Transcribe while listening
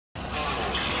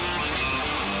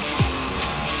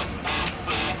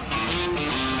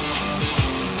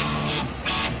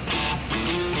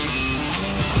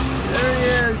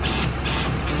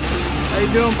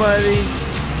you doing, buddy?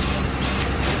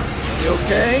 You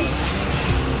okay?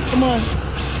 Come on.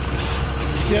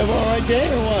 You have an alright day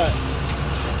or what?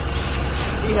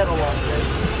 He had a long day.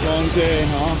 Long day,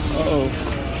 huh? Uh-oh.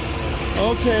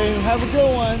 Okay, have a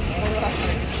good one.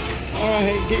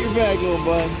 Alright, get your bag, little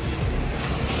bud.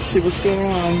 See what's going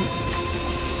on.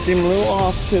 Seem a little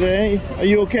off today. Are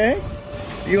you okay?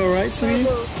 Are you alright, sweetie?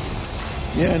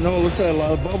 Yeah, no, it looks like a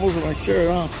lot of bubbles in my shirt,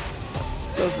 huh?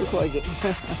 Does look like it.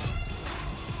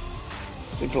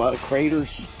 There's a lot of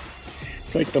craters.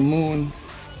 It's like the moon.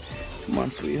 Come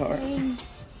on, sweetheart.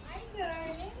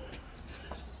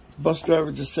 Bus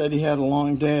driver just said he had a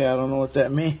long day. I don't know what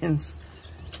that means.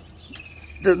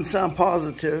 Doesn't sound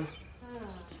positive.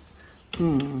 Did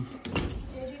you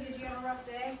have a rough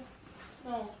day?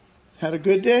 No. Had a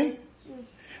good day?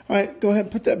 All right, go ahead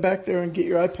and put that back there and get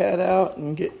your iPad out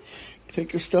and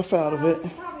take your stuff out of it. I'm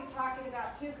probably talking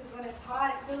about too, because when it's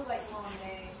hot, it feels like a long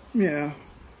day. Yeah.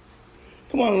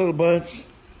 Come on, little buds.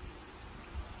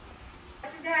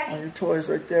 That's your daddy. All your toys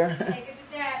right there. Take it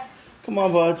to dad. Come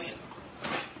on, buds.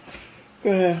 Go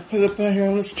ahead, put it up right here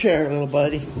on this chair, little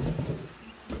buddy.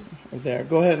 Right there.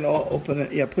 Go ahead and open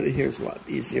it. Yeah, put it here. It's a lot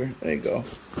easier. There you go. All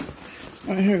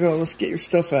right, here you go. Let's get your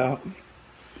stuff out.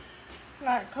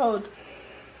 Not cold.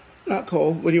 Not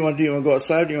cold. What do you want to do? You want to go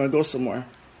outside or do you want to go somewhere?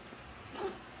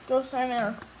 Go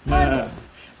stand there.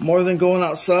 More than going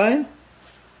outside?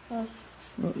 Yes.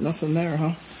 Nothing there,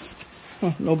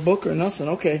 huh? No book or nothing.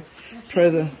 Okay. Try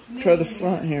the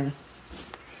front here.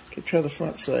 Okay, try the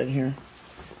front side here.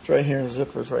 It's right here. The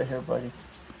zipper's right here, buddy.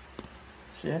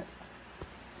 See it?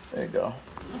 There you go.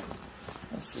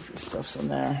 Let's see if your stuff's in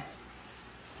there.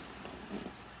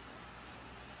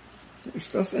 Get your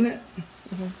stuff in it?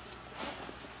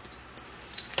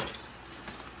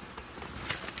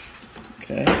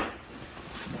 Okay.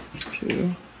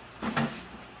 2.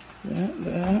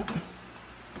 That.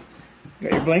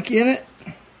 Got your blankie in it?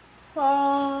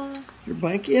 Your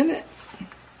blankie in it?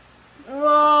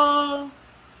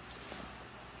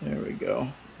 There we go.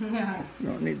 You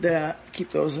don't need that.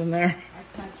 Keep those in there.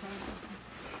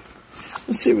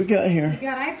 Let's see what we got here. You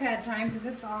got iPad time because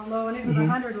it's all low and it was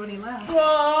 100 when he left.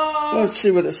 Let's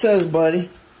see what it says, buddy.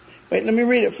 Wait, let me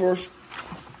read it first.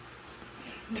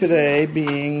 Today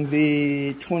being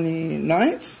the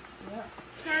 29th? Yeah.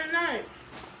 29th.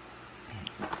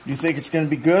 Do you think it's going to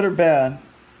be good or bad?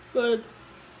 Good.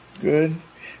 Good.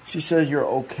 She says you're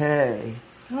okay.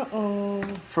 Uh-oh.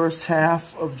 First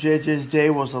half of JJ's day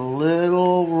was a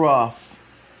little rough,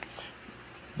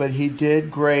 but he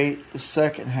did great the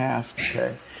second half.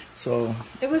 Okay, so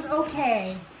it was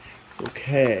okay.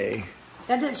 Okay.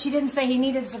 She didn't say he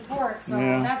needed support, so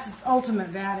Yeah. that's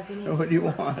ultimate bad if he needs What do you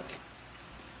support. want?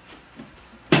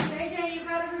 JJ, you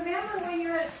gotta remember when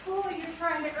you're at school, you're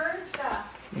trying to earn stuff.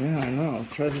 Yeah, I know. You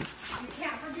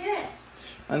can't forget.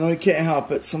 I know you can't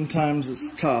help it. Sometimes it's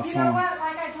tough, You know huh? what?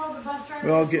 Like I told the bus driver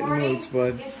We all this get in morning, moods,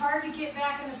 bud. it's hard to get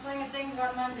back in the swing of things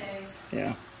on Mondays.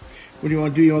 Yeah. What do you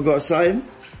want to do? You want to go outside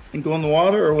and go in the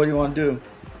water, or what do you want to do?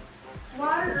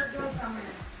 Water or go somewhere?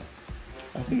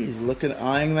 I think he's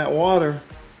eyeing that water.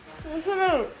 Listen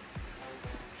out.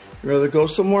 You rather go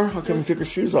somewhere? How come you took your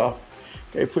shoes off?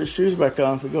 Okay, put your shoes back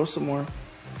on if we go somewhere.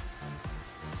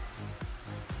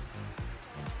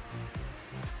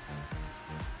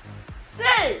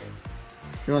 Stay.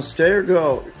 You want to stay or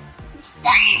go?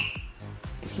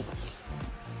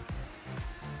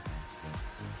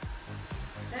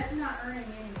 That's not earning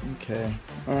anything. Okay.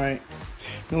 All right.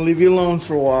 I'm going to leave you alone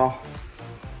for a while.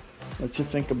 Let you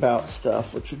think about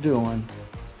stuff, what you're doing.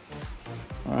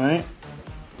 All right?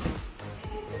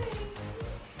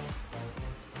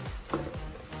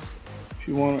 If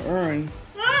you want to earn...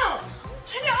 No.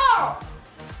 Take it off.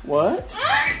 What?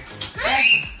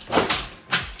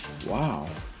 Wow.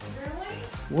 Really?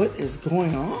 What is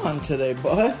going on today,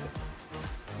 bud?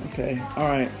 Okay. All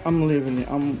right. I'm leaving you.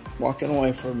 I'm walking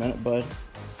away for a minute, bud.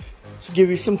 Just give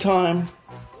you some time.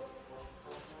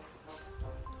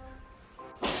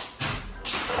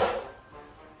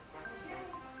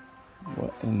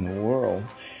 What in the world?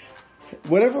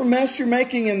 Whatever mess you're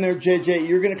making in there, JJ,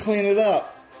 you're going to clean it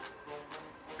up.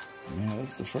 Man,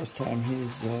 this is the first time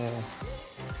he's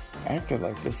acted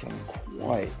like this in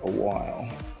quite a while.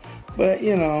 But,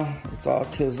 you know, it's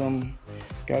autism.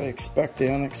 Got to expect the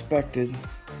unexpected.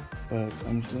 But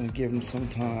I'm just going to give him some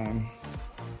time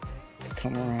to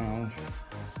come around.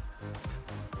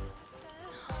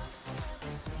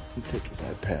 He took his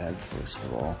iPad, first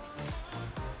of all.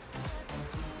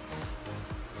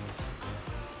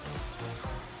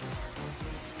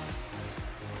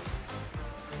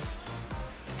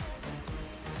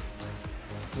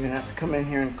 You're going to have to come in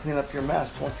here and clean up your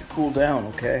mess once you cool down,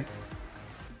 okay?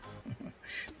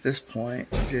 At this point,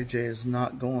 JJ is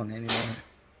not going anywhere.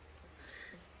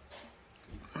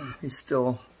 He's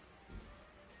still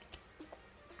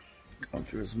going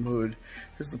through his mood.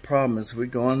 Here's the problem: is we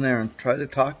go in there and try to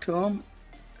talk to him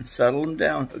and settle him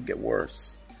down, it'll get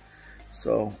worse.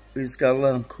 So we've got to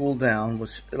let him cool down,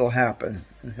 which it'll happen,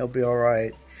 and he'll be all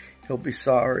right. He'll be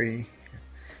sorry,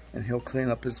 and he'll clean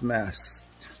up his mess.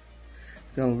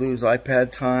 We're gonna lose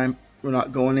iPad time. We're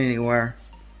not going anywhere.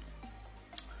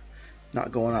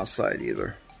 Not going outside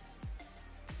either.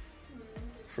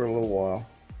 For a little while.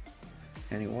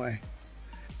 Anyway.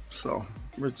 So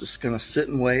we're just gonna sit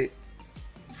and wait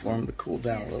for him to cool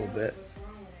down a little bit.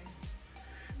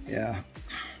 Yeah.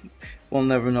 We'll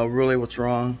never know really what's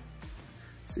wrong.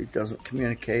 He doesn't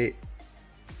communicate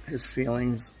his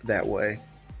feelings that way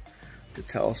to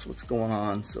tell us what's going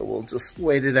on, so we'll just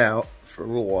wait it out for a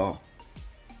little while.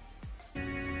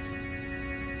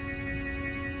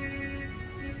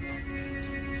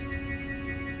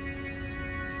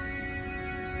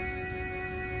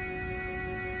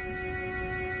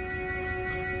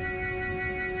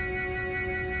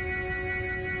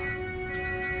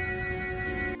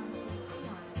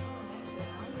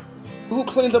 Who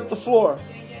cleaned up the floor?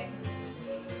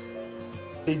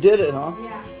 He did it, huh?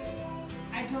 Yeah.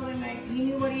 I told him he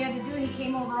knew what he had to do. He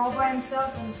came over all by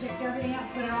himself and picked everything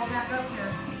up, put it all back up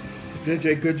there.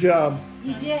 JJ, good job.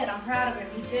 He did. I'm proud of him.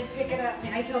 He did pick it up.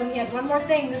 I told him he had one more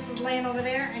thing. This was laying over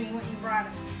there, and he went and brought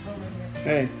it over here.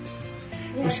 Hey,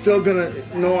 we're still gonna,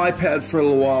 no iPad for a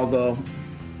little while though.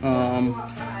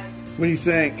 What do you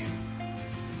think?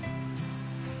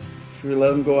 Should we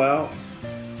let him go out?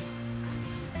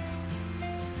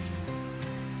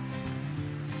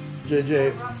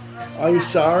 JJ, are you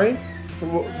sorry for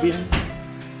what being?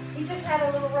 He just had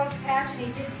a little rough patch, and he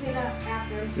did clean up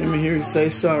after. Let me hear you say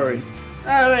sorry.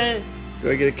 Alright.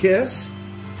 Do I get a kiss?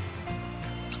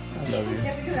 I love you.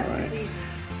 All right.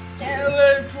 And a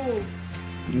little pool.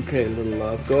 Okay, little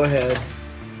love, go ahead.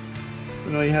 I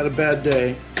know you had a bad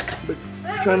day, but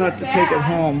try not to take it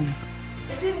home.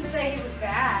 It didn't say he was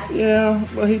bad. Yeah,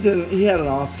 well he didn't. He had an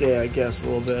off day, I guess, a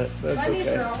little bit. But that's Mondays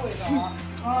are okay. always off.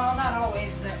 Well, not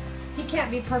always, but he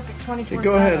can't be perfect 24/7. Okay,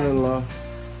 go ahead, little love.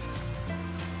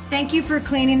 Thank you for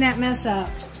cleaning that mess up.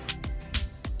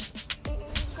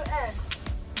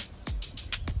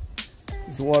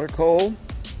 Is the water cold?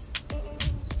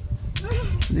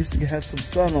 At least you had some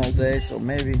sun all day, so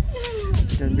maybe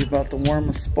it's going to be about the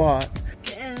warmest spot.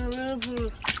 And a little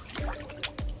pool.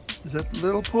 Is that the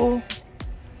little pool?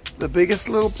 The biggest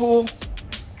little pool?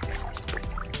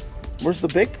 Where's the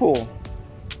big pool?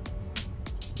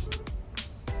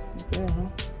 There, huh?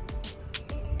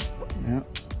 Yeah.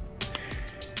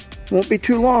 Won't be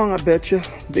too long, I bet you.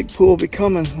 Big pool will be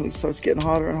coming when it starts getting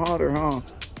hotter and hotter, huh?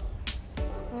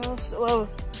 Oh, slow.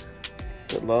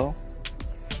 Is it low?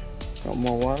 Got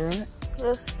more water in it?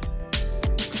 Yes.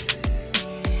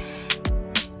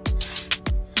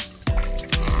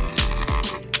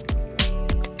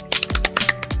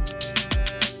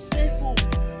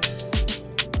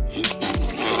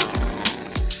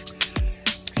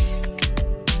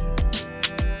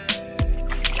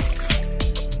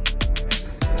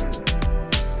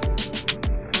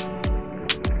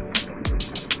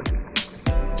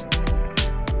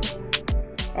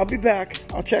 I'll be back.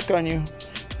 I'll check on you.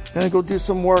 Gonna go do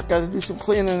some work. Gotta do some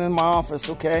cleaning in my office,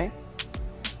 okay?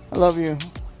 I love you.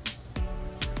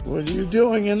 What are you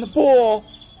doing in the pool?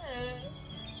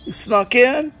 You snuck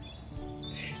in?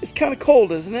 It's kind of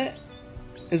cold, isn't it?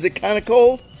 Is it kind of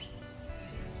cold?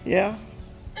 Yeah?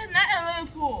 It's not a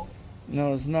little pool.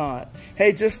 No, it's not.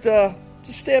 Hey, just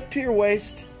stay up to your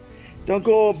waist. Don't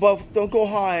go above, don't go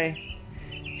high.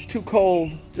 It's too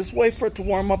cold. Just wait for it to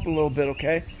warm up a little bit,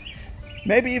 okay?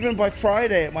 Maybe even by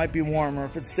Friday it might be warmer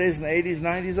if it stays in the 80s,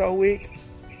 90s all week.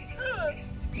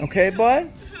 Okay,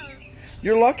 bud?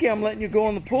 You're lucky I'm letting you go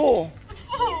in the pool.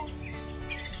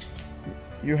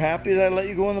 You're happy that I let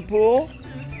you go in the pool?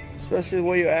 Especially the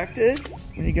way you acted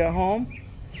when you got home?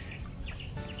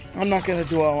 I'm not going to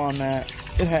dwell on that.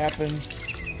 It happened.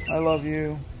 I love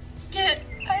you. I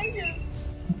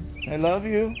love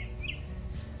you.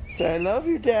 Say I love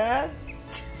you, Dad.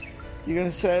 You going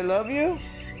to say I love you?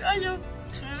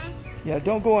 Yeah,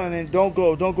 don't go in and don't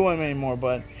go in anymore,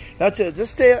 bud. That's it.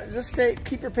 Just stay.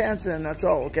 Keep your pants in. That's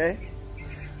all, okay?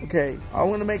 Okay. I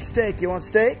want to make steak. You want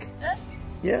steak?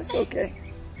 Yes. Okay.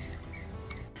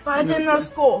 Friday no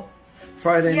school.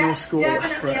 Friday Yeah, no school. That's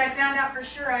definitely. I correct. found out for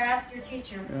sure. I asked your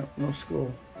teacher. Yep, no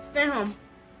school. Stay home.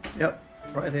 Yep.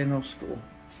 Friday no school.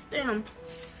 Stay home.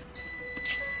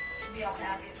 Be all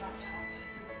happy about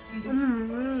that.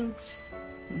 Mm-hmm.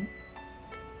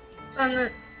 And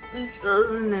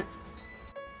it.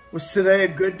 Was today a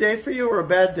good day for you or a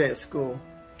bad day at school?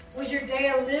 Was your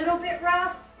day a little bit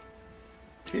rough?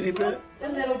 Teeny bit? A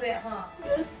little bit, huh?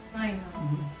 I know.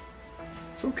 Mm-hmm.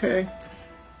 It's okay.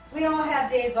 We all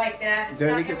have days like that.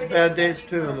 Daddy gets bad days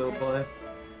too, little boy.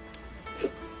 You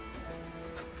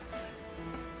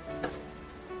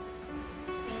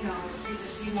know,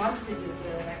 he wants to do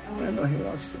good. I know he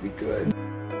wants to be good.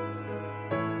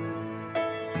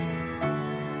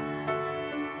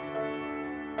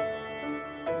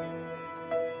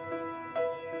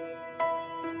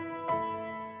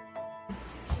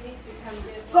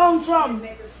 Thumb drum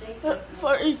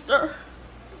for Easter.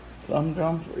 Thumb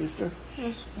drum for Easter?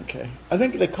 Yes. Okay. I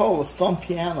think they call it a thumb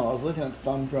piano. I was looking at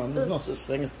thumb drum. There's no such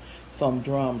thing as thumb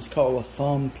drum. It's called a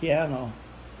thumb piano.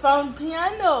 Thumb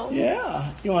piano.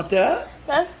 Yeah. You want that?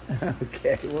 Yes.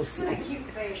 Okay, we'll see. Cute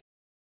face.